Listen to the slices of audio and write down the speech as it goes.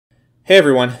Hey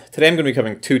everyone, today I'm going to be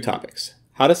covering two topics.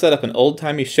 How to set up an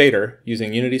old-timey shader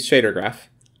using Unity's shader graph,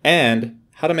 and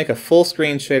how to make a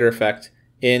full-screen shader effect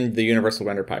in the Universal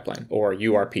Render Pipeline, or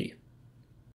URP.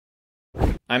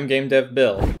 I'm Game Dev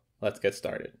Bill. Let's get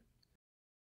started.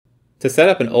 To set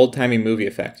up an old-timey movie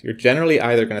effect, you're generally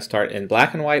either going to start in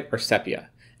black and white or sepia,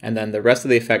 and then the rest of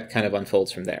the effect kind of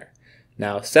unfolds from there.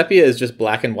 Now, sepia is just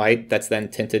black and white that's then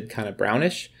tinted kind of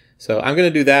brownish, so I'm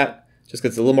going to do that just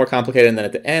because it's a little more complicated, and then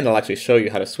at the end I'll actually show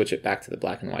you how to switch it back to the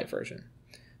black and white version.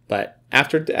 But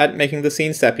after making the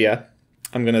scene sepia,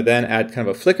 I'm going to then add kind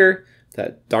of a flicker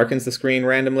that darkens the screen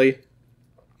randomly,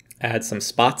 add some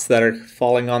spots that are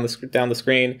falling on down the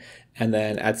screen, and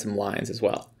then add some lines as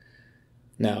well.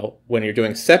 Now, when you're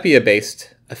doing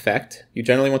sepia-based effect, you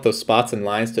generally want those spots and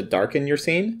lines to darken your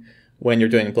scene. When you're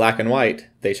doing black and white,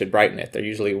 they should brighten it. They're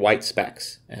usually white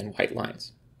specks and white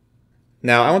lines.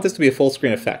 Now, I want this to be a full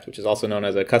screen effect, which is also known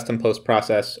as a custom post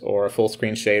process or a full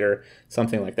screen shader,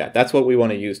 something like that. That's what we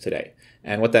want to use today.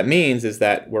 And what that means is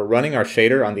that we're running our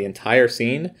shader on the entire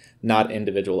scene, not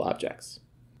individual objects.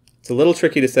 It's a little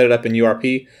tricky to set it up in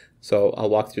URP, so I'll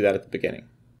walk through that at the beginning.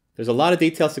 There's a lot of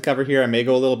details to cover here. I may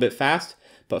go a little bit fast,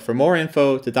 but for more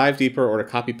info, to dive deeper, or to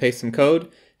copy paste some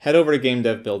code, head over to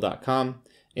gamedevbill.com.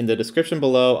 In the description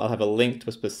below, I'll have a link to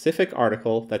a specific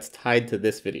article that's tied to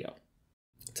this video.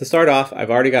 To start off, I've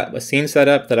already got a scene set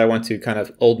up that I want to kind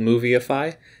of old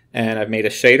movieify, and I've made a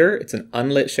shader. It's an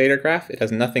unlit shader graph. It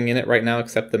has nothing in it right now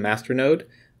except the master node.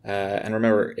 And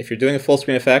remember, if you're doing a full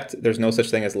screen effect, there's no such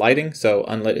thing as lighting, so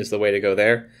unlit is the way to go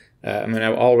there. I've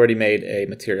already made a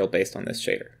material based on this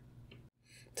shader.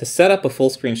 To set up a full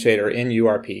screen shader in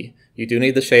URP, you do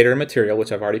need the shader material,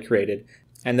 which I've already created,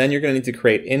 and then you're going to need to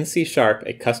create in C#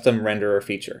 a custom renderer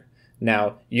feature.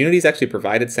 Now, Unity's actually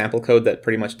provided sample code that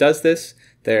pretty much does this.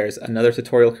 There's another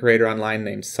tutorial creator online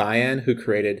named Cyan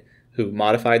who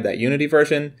modified that Unity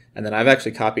version, and then I've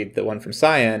actually copied the one from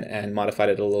Cyan and modified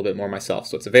it a little bit more myself.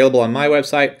 So it's available on my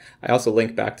website. I also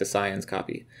link back to Cyan's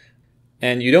copy.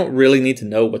 And you don't really need to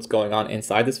know what's going on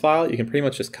inside this file. You can pretty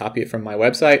much just copy it from my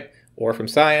website or from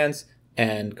Cyan's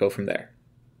and go from there.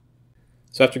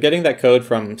 So after getting that code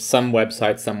from some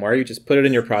website somewhere, you just put it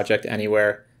in your project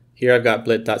anywhere. Here I've got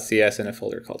blit.cs in a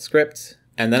folder called scripts,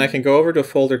 and then I can go over to a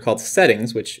folder called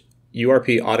settings, which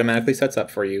URP automatically sets up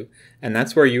for you, and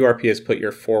that's where URP has put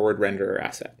your forward renderer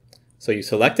asset. So you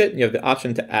select it, and you have the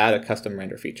option to add a custom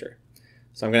render feature.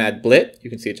 So I'm going to add blit. You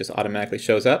can see it just automatically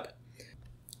shows up.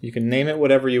 You can name it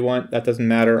whatever you want. That doesn't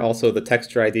matter. Also, the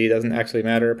texture ID doesn't actually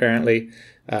matter, apparently.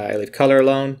 I leave color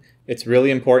alone. It's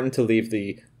really important to leave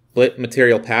the blit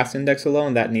material pass index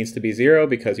alone. That needs to be 0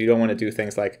 because you don't want to do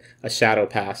things like a shadow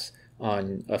pass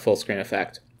on a full screen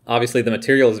effect. Obviously, the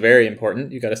material is very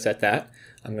important. You got to set that.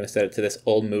 I'm going to set it to this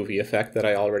old movie effect that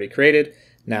I already created.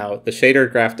 Now, the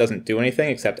shader graph doesn't do anything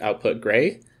except output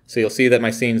gray. So you'll see that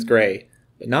my scene's gray,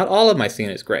 but not all of my scene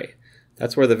is gray.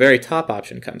 That's where the very top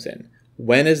option comes in.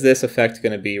 When is this effect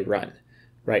going to be run?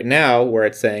 Right now, where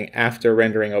it's saying after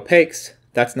rendering opaques,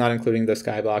 that's not including the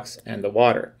skybox and the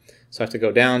water. So I have to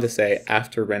go down to say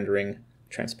after rendering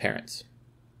transparents.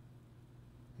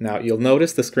 Now you'll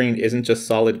notice the screen isn't just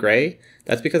solid gray.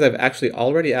 That's because I've actually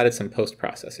already added some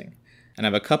post-processing. And I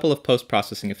have a couple of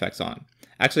post-processing effects on.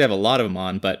 Actually I have a lot of them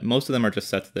on, but most of them are just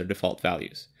set to their default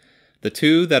values. The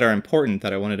two that are important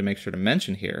that I wanted to make sure to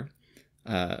mention here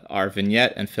are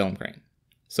vignette and film grain.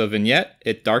 So vignette,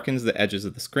 it darkens the edges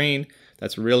of the screen.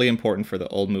 That's really important for the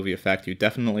old movie effect. You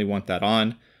definitely want that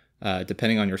on.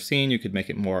 Depending on your scene, you could make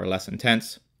it more or less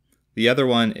intense. The other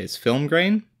one is film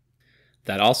grain.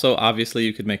 That also, obviously,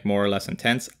 you could make more or less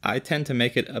intense. I tend to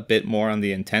make it a bit more on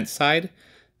the intense side.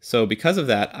 So because of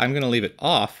that, I'm going to leave it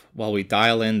off while we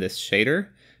dial in this shader,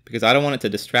 because I don't want it to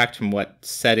distract from what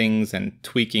settings and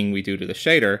tweaking we do to the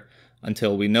shader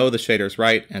until we know the shader's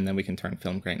right, and then we can turn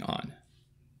film grain on.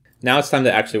 Now it's time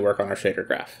to actually work on our shader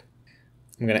graph.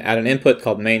 I'm going to add an input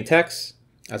called main text.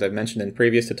 As I've mentioned in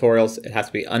previous tutorials, it has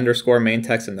to be underscore main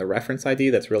text in the reference ID.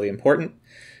 That's really important.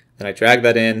 Then I drag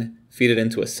that in, feed it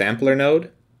into a sampler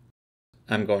node.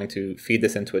 I'm going to feed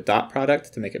this into a dot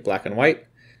product to make it black and white.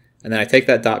 And then I take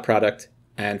that dot product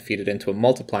and feed it into a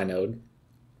multiply node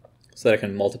so that I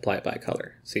can multiply it by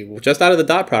color. See, just out of the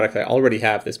dot product, I already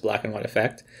have this black and white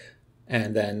effect.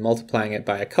 And then multiplying it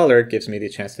by a color gives me the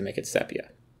chance to make it sepia.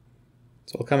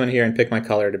 So I'll come in here and pick my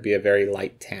color to be a very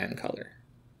light tan color.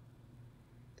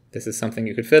 This is something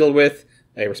you could fiddle with.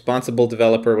 A responsible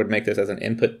developer would make this as an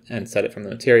input and set it from the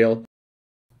material.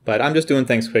 But I'm just doing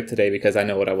things quick today because I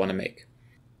know what I want to make.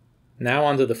 Now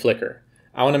onto the flicker.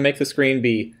 I want to make the screen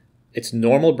be its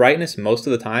normal brightness most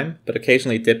of the time, but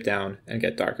occasionally dip down and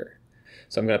get darker.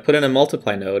 So I'm going to put in a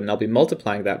multiply node, and I'll be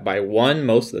multiplying that by 1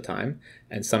 most of the time,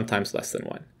 and sometimes less than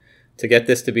 1. To get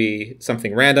this to be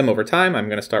something random over time, I'm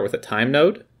going to start with a time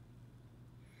node.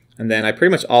 And then I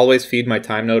pretty much always feed my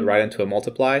time node right into a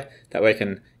multiply. That way I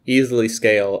can easily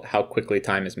scale how quickly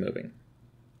time is moving.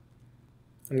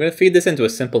 I'm going to feed this into a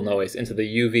simple noise, into the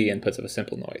UV inputs of a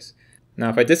simple noise. Now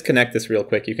if I disconnect this real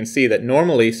quick, you can see that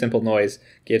normally simple noise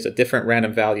gives a different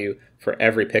random value for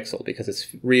every pixel because it's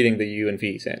reading the U and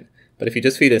V's in. But if you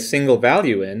just feed a single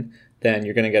value in, then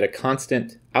you're going to get a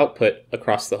constant output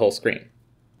across the whole screen.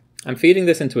 I'm feeding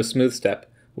this into a smooth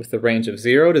step with the range of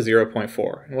 0 to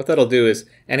 0.4. And what that'll do is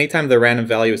anytime the random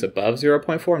value is above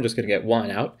 0.4, I'm just going to get 1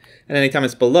 out. And anytime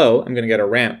it's below, I'm going to get a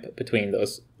ramp between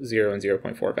those 0 and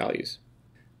 0.4 values.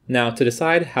 Now to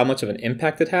decide how much of an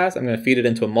impact it has, I'm going to feed it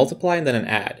into a multiply and then an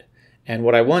add. And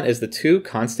what I want is the two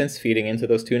constants feeding into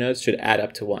those two nodes should add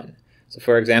up to 1. So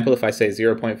for example, if I say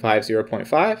 0.5,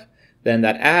 0.5, then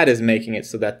that add is making it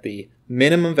so that the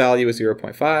minimum value is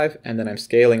 0.5, and then I'm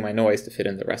scaling my noise to fit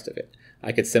in the rest of it.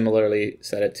 I could similarly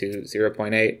set it to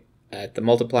 0.8 at the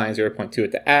multiply and 0.2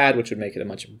 at the add, which would make it a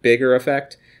much bigger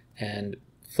effect, and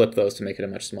flip those to make it a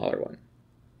much smaller one.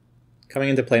 Coming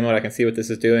into play mode, I can see what this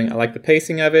is doing. I like the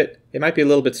pacing of it. It might be a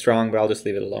little bit strong, but I'll just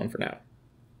leave it alone for now.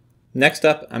 Next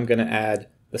up, I'm going to add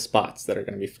the spots that are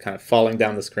going to be kind of falling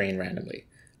down the screen randomly.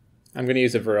 I'm going to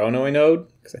use a Voronoi node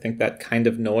because I think that kind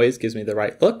of noise gives me the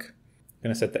right look. I'm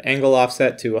going to set the angle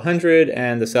offset to 100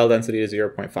 and the cell density to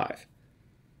 0.5.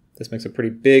 This makes a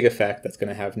pretty big effect that's going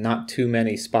to have not too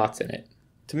many spots in it.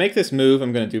 To make this move,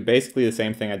 I'm going to do basically the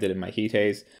same thing I did in my heat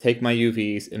haze. Take my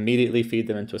UVs, immediately feed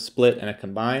them into a split and a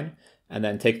combine, and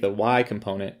then take the Y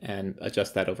component and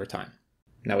adjust that over time.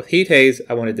 Now with heat haze,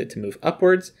 I wanted it to move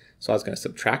upwards, so I was going to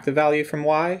subtract the value from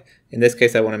Y. In this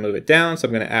case, I want to move it down, so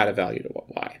I'm going to add a value to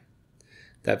Y.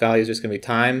 That value is just going to be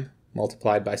time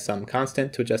multiplied by some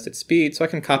constant to adjust its speed, so I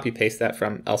can copy paste that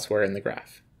from elsewhere in the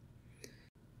graph.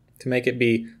 To make it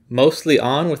be mostly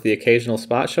on with the occasional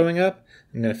spot showing up,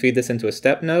 I'm going to feed this into a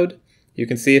step node. You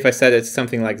can see if I set it to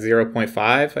something like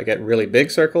 0.5, I get really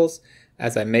big circles.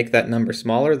 As I make that number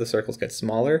smaller, the circles get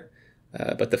smaller,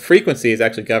 but the frequency is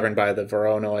actually governed by the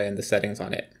Voronoi and the settings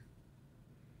on it.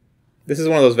 This is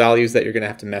one of those values that you're going to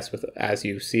have to mess with as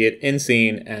you see it in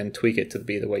scene and tweak it to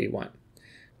be the way you want.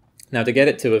 Now to get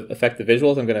it to affect the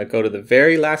visuals, I'm going to go to the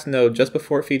very last node just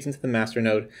before it feeds into the master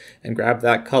node and grab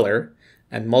that color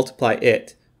and multiply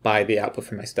it by the output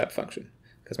from my step function.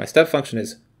 Because my step function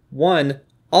is 1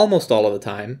 almost all of the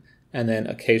time and then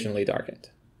occasionally darkened.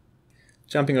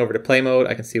 Jumping over to play mode,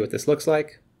 I can see what this looks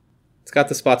like. It's got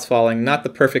the spots falling, not the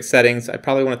perfect settings. I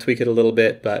probably want to tweak it a little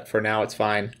bit, but for now it's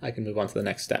fine. I can move on to the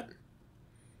next step.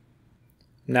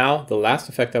 Now, the last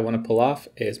effect I want to pull off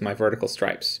is my vertical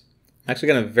stripes. I'm actually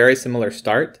got a very similar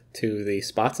start to the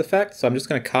spots effect, so I'm just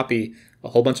going to copy a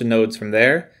whole bunch of nodes from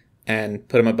there and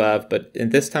put them above, but in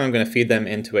this time I'm going to feed them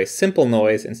into a simple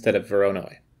noise instead of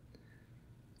Voronoi.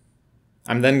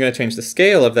 I'm then going to change the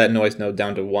scale of that noise node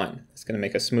down to 1. It's going to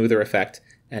make a smoother effect,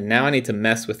 and now I need to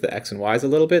mess with the x and y's a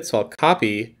little bit, so I'll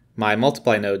copy my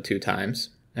multiply node 2 times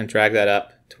and drag that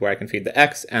up to where I can feed the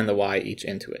x and the y each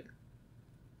into it.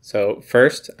 So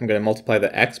first, I'm going to multiply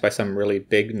the x by some really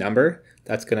big number.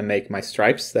 That's going to make my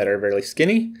stripes that are really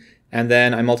skinny. And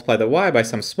then I multiply the y by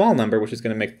some small number, which is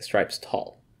going to make the stripes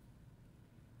tall.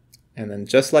 And then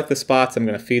just like the spots, I'm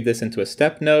going to feed this into a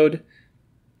step node.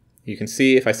 You can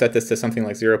see if I set this to something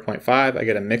like 0.5, I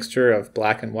get a mixture of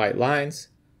black and white lines.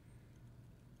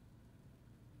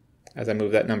 As I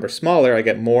move that number smaller, I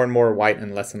get more and more white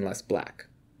and less black.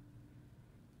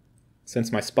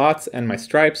 Since my spots and my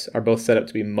stripes are both set up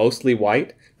to be mostly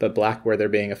white, but black where they're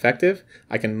being effective,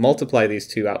 I can multiply these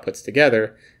two outputs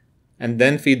together and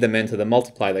then feed them into the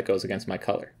multiply that goes against my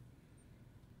color.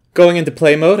 Going into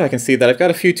play mode, I can see that I've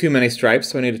got a few too many stripes,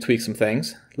 so I need to tweak some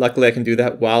things. Luckily, I can do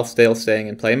that while still staying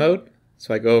in play mode.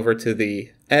 So I go over to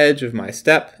the edge of my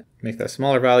step, make that a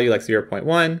smaller value like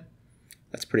 0.1.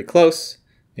 That's pretty close.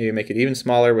 Maybe make it even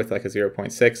smaller with like a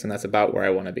 0.6, and that's about where I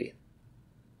want to be.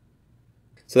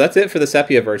 So that's it for the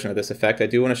sepia version of this effect. I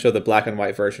do want to show the black and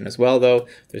white version as well, though.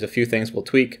 There's a few things we'll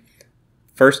tweak.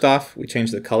 First off, we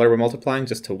change the color we're multiplying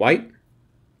just to white.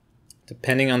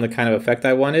 Depending on the kind of effect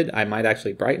I wanted, I might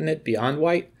actually brighten it beyond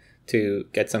white to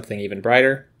get something even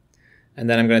brighter. And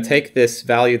then I'm going to take this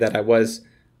value that I was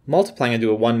multiplying and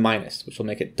do a 1 minus, which will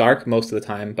make it dark most of the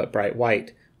time, but bright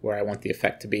white where I want the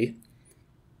effect to be.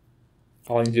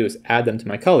 All I need to do is add them to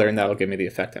my color, and that'll give me the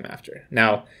effect I'm after.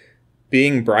 Now,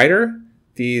 being brighter,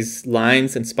 these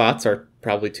lines and spots are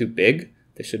probably too big.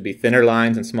 They should be thinner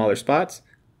lines and smaller spots,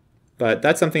 but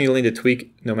that's something you'll need to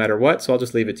tweak no matter what, so I'll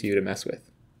just leave it to you to mess with.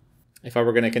 If I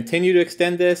were going to continue to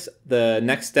extend this, the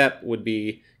next step would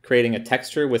be creating a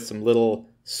texture with some little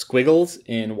squiggles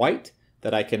in white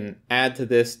that I can add to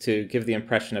this to give the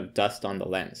impression of dust on the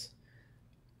lens.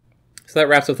 So that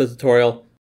wraps up the tutorial.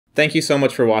 Thank you so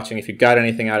much for watching. If you got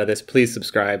anything out of this, please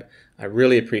subscribe. I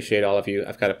really appreciate all of you.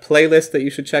 I've got a playlist that you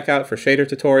should check out for shader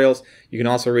tutorials. You can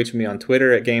also reach me on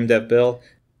Twitter at GameDevBill.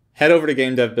 Head over to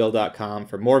GameDevBill.com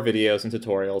for more videos and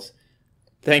tutorials.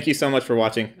 Thank you so much for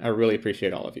watching. I really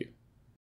appreciate all of you.